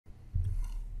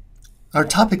Our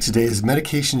topic today is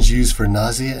medications used for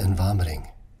nausea and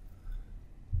vomiting.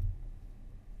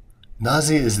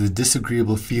 Nausea is the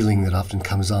disagreeable feeling that often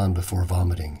comes on before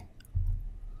vomiting.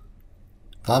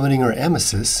 Vomiting or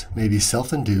emesis may be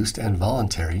self-induced and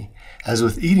voluntary, as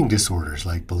with eating disorders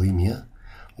like bulimia,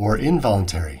 or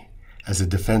involuntary, as a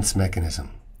defense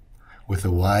mechanism, with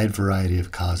a wide variety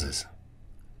of causes.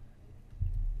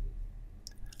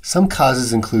 Some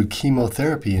causes include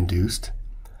chemotherapy-induced,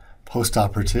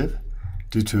 postoperative,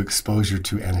 due to exposure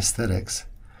to anesthetics,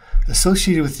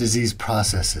 associated with disease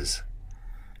processes,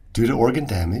 due to organ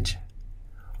damage,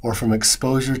 or from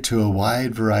exposure to a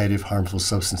wide variety of harmful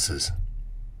substances.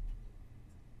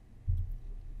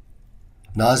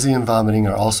 Nausea and vomiting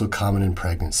are also common in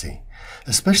pregnancy,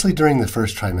 especially during the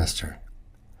first trimester.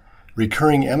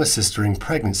 Recurring emesis during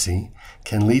pregnancy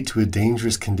can lead to a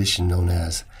dangerous condition known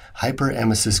as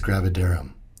hyperemesis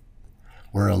gravidarum,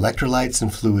 where electrolytes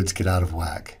and fluids get out of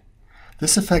whack.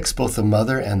 This affects both the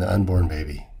mother and the unborn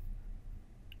baby.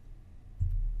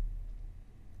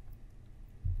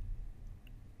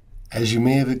 As you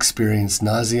may have experienced,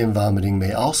 nausea and vomiting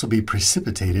may also be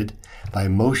precipitated by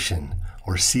motion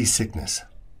or seasickness.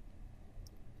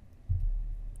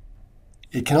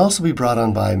 It can also be brought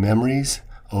on by memories,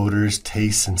 odors,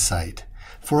 tastes, and sight.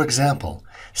 For example,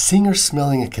 seeing or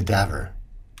smelling a cadaver,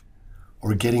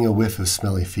 or getting a whiff of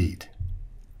smelly feet.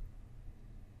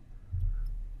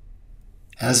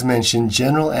 As mentioned,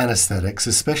 general anesthetics,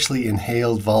 especially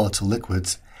inhaled volatile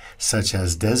liquids such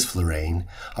as desflurane,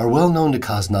 are well known to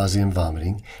cause nausea and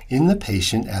vomiting in the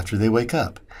patient after they wake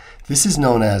up. This is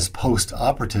known as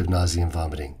post-operative nausea and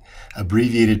vomiting,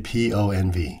 abbreviated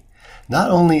PONV.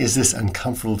 Not only is this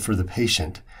uncomfortable for the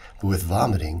patient, but with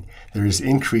vomiting, there is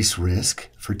increased risk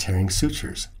for tearing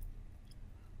sutures,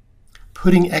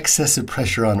 putting excessive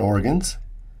pressure on organs,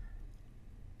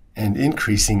 and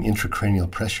increasing intracranial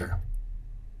pressure.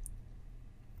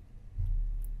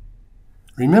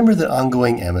 Remember that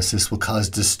ongoing emesis will cause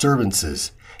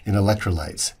disturbances in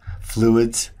electrolytes,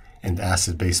 fluids, and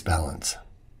acid-base balance.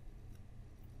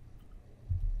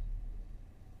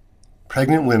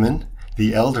 Pregnant women,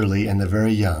 the elderly, and the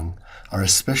very young are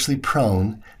especially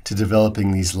prone to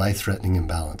developing these life-threatening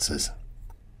imbalances.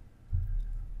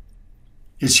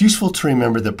 It's useful to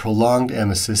remember that prolonged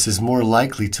emesis is more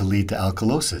likely to lead to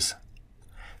alkalosis.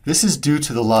 This is due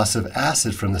to the loss of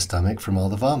acid from the stomach from all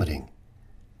the vomiting.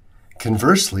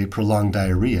 Conversely, prolonged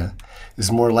diarrhea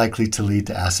is more likely to lead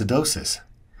to acidosis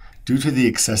due to the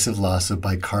excessive loss of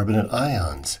bicarbonate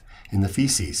ions in the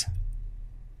feces.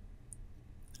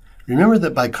 Remember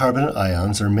that bicarbonate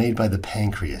ions are made by the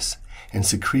pancreas and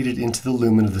secreted into the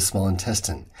lumen of the small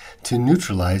intestine to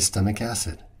neutralize stomach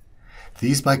acid.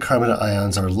 These bicarbonate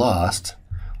ions are lost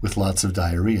with lots of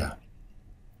diarrhea.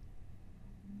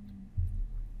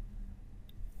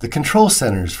 The control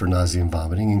centers for nausea and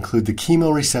vomiting include the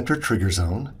chemoreceptor trigger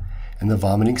zone and the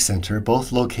vomiting center,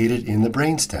 both located in the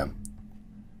brainstem.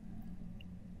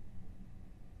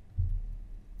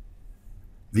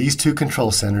 These two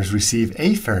control centers receive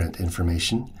afferent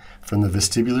information from the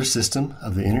vestibular system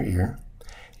of the inner ear,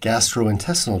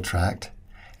 gastrointestinal tract,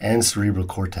 and cerebral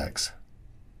cortex.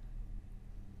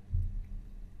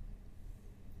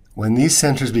 When these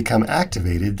centers become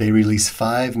activated, they release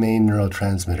 5 main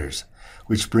neurotransmitters,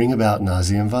 which bring about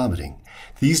nausea and vomiting.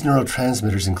 These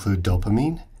neurotransmitters include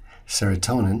dopamine,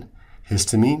 serotonin,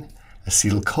 histamine,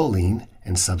 acetylcholine,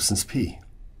 and substance P.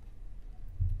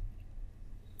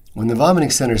 When the vomiting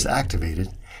center is activated,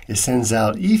 it sends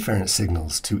out efferent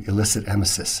signals to elicit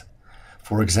emesis.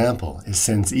 For example, it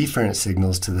sends efferent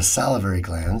signals to the salivary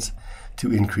glands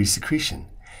to increase secretion,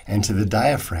 and to the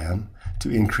diaphragm to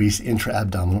increase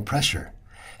intra-abdominal pressure,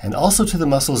 and also to the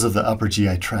muscles of the upper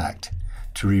GI tract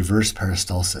to reverse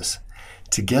peristalsis.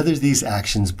 Together, these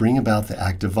actions bring about the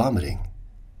act of vomiting.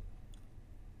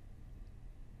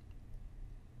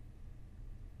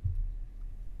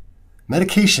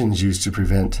 Medications used to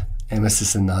prevent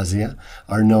emesis and nausea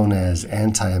are known as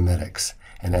antiemetics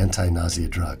and anti-nausea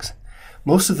drugs.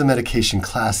 Most of the medication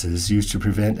classes used to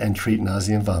prevent and treat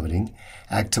nausea and vomiting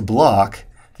act to block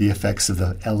the effects of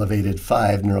the elevated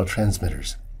 5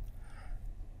 neurotransmitters.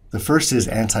 The first is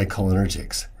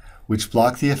anticholinergics, which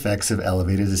block the effects of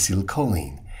elevated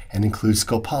acetylcholine and include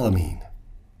scopolamine,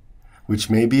 which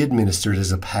may be administered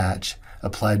as a patch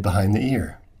applied behind the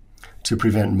ear to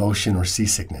prevent motion or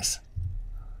seasickness.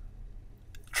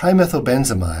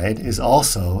 Trimethylbenzamide is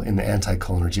also in the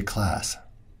anticholinergic class.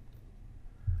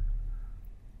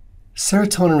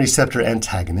 Serotonin receptor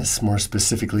antagonists, more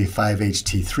specifically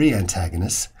 5-HT3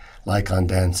 antagonists, like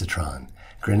ondansetron,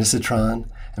 granisetron,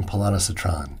 and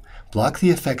palonosetron, block the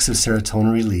effects of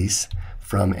serotonin release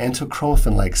from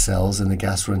endochromaffin-like cells in the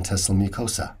gastrointestinal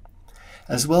mucosa,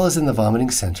 as well as in the vomiting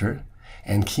center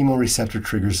and chemoreceptor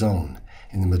trigger zone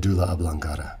in the medulla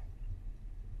oblongata.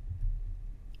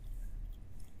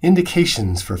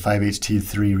 Indications for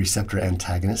 5-HT3 receptor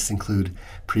antagonists include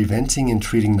preventing and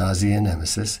treating nausea and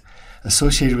emesis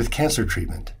associated with cancer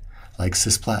treatment, like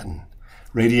cisplatin,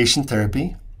 radiation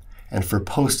therapy, and for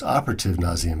post-operative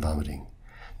nausea and vomiting.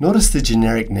 Notice the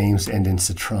generic names end in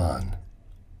citron.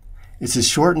 It's a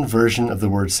shortened version of the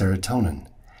word serotonin.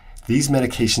 These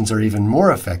medications are even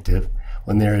more effective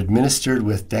when they are administered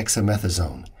with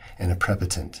dexamethasone and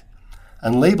aprepitant.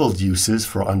 Unlabeled uses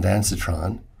for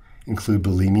ondansetron include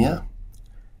bulimia,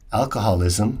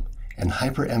 alcoholism, and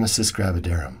hyperemesis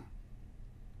gravidarum.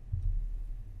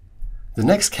 The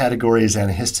next category is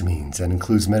antihistamines and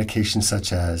includes medications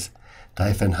such as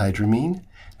diphenhydramine,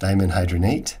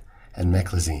 dimenhydrinate, and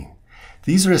meclizine.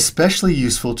 These are especially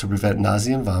useful to prevent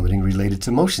nausea and vomiting related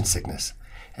to motion sickness,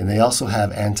 and they also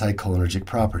have anticholinergic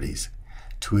properties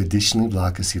to additionally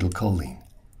block acetylcholine.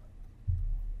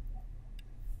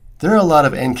 There are a lot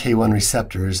of NK1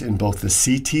 receptors in both the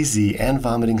CTZ and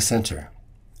vomiting center.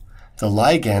 The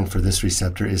ligand for this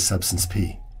receptor is substance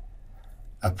P.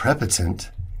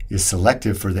 Aprepitant is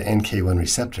selective for the NK1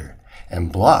 receptor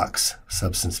and blocks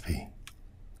substance P.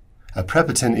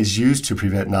 Aprepitant is used to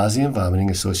prevent nausea and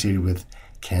vomiting associated with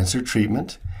cancer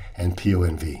treatment and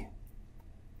PONV.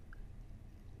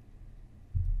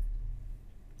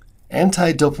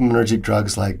 Antidopaminergic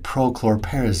drugs like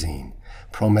prochlorperazine,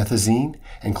 promethazine,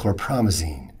 and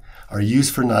chlorpromazine are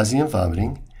used for nausea and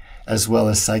vomiting, as well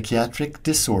as psychiatric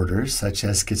disorders such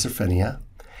as schizophrenia,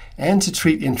 and to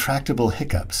treat intractable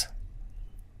hiccups.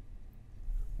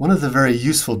 One of the very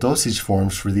useful dosage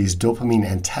forms for these dopamine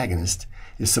antagonists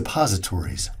is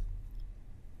suppositories.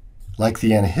 Like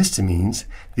the antihistamines,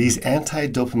 these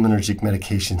antidopaminergic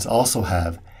medications also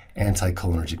have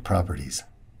anticholinergic properties.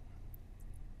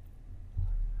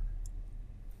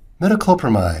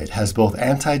 Metoclopramide has both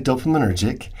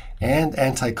antidopaminergic and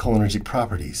anticholinergic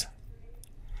properties.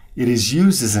 It is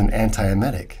used as an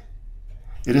antiemetic.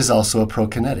 It is also a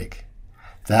prokinetic.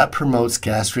 That promotes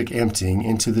gastric emptying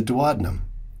into the duodenum,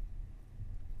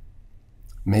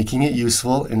 making it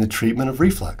useful in the treatment of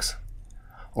reflux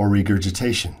or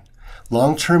regurgitation.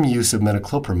 Long-term use of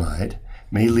metoclopramide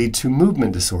may lead to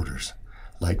movement disorders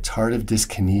like tardive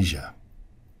dyskinesia.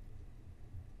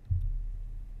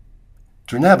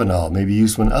 Dronabinol may be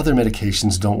used when other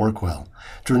medications don't work well.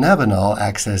 Dronabinol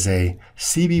acts as a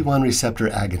CB1 receptor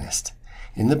agonist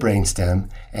in the brainstem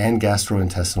and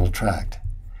gastrointestinal tract,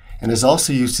 and is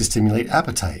also used to stimulate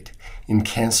appetite in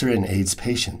cancer and AIDS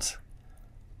patients.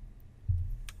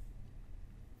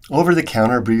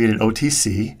 Over-the-counter, abbreviated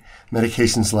OTC,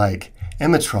 medications like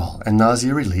Emitrol and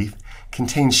nausea relief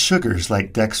contain sugars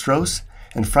like dextrose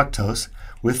and fructose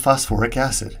with phosphoric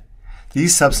acid.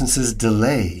 These substances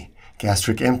delay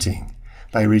gastric emptying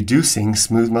by reducing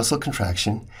smooth muscle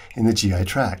contraction in the GI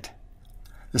tract.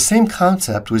 The same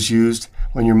concept was used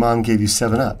when your mom gave you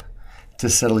 7-Up to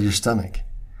settle your stomach.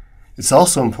 It's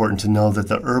also important to know that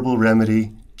the herbal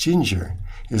remedy ginger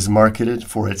is marketed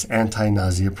for its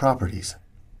anti-nausea properties.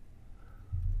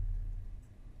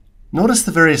 Notice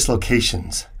the various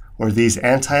locations where these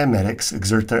antiemetics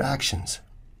exert their actions.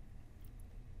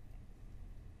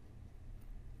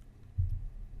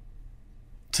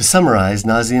 To summarize,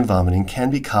 nausea and vomiting can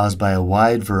be caused by a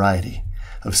wide variety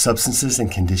of substances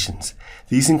and conditions.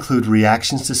 These include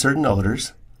reactions to certain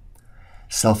odors,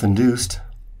 self-induced,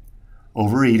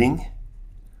 overeating,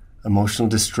 emotional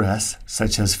distress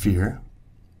such as fear,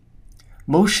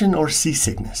 motion or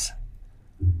seasickness,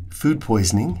 food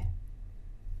poisoning,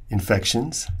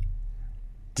 infections,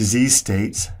 disease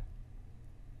states,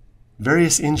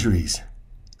 various injuries,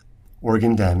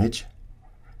 organ damage,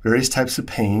 various types of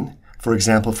pain, for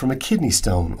example, from a kidney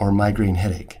stone or migraine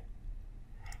headache,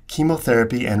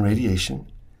 chemotherapy and radiation,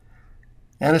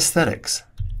 anesthetics,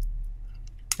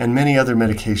 and many other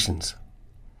medications,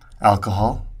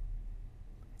 alcohol,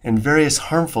 and various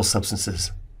harmful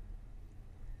substances.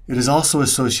 It is also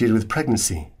associated with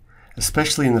pregnancy,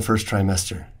 especially in the first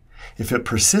trimester. If it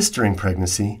persists during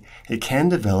pregnancy, it can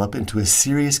develop into a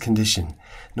serious condition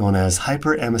known as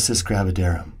hyperemesis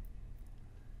gravidarum.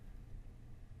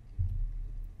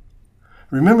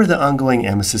 Remember that ongoing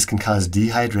emesis can cause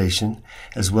dehydration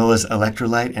as well as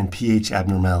electrolyte and pH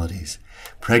abnormalities.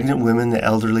 Pregnant women, the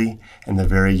elderly, and the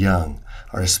very young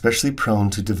are especially prone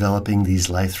to developing these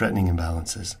life-threatening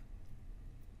imbalances.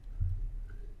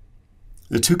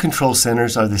 The two control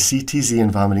centers are the CTZ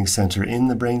and vomiting center in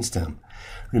the brainstem.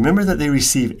 Remember that they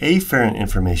receive afferent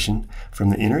information from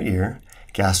the inner ear,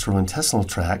 gastrointestinal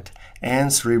tract,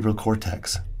 and cerebral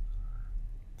cortex.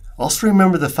 Also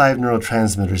remember the 5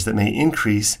 neurotransmitters that may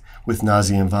increase with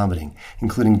nausea and vomiting,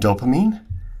 including dopamine,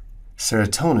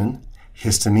 serotonin,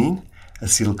 histamine,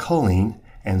 acetylcholine,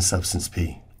 and substance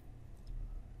P.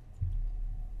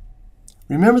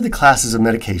 Remember the classes of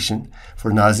medication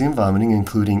for nausea and vomiting,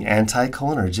 including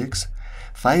anticholinergics,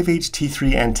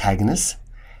 5-HT3 antagonists,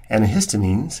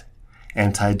 antihistamines,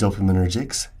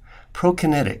 antidopaminergics,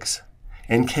 prokinetics,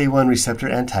 NK1 receptor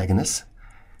antagonists,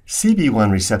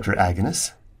 CB1 receptor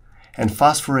agonists, and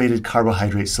phosphorated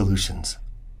carbohydrate solutions.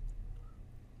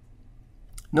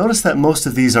 Notice that most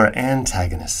of these are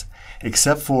antagonists,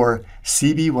 except for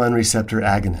CB1 receptor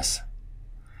agonists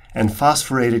and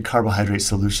phosphorated carbohydrate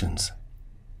solutions.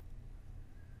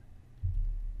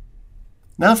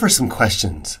 Now for some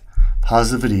questions.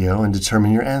 Pause the video and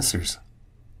determine your answers.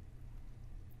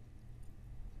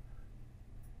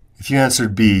 If you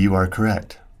answered B, you are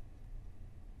correct.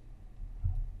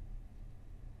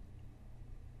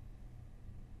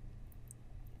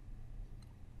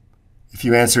 If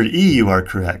you answered E, you are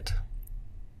correct.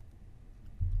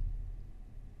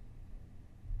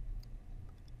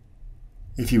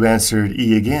 If you answered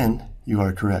E again, you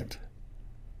are correct.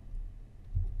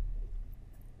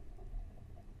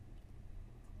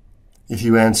 If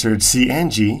you answered C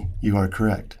and G, you are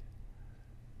correct.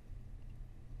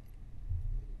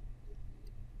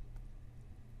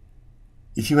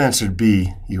 If you answered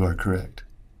B, you are correct.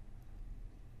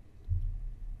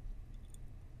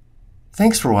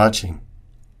 Thanks for watching.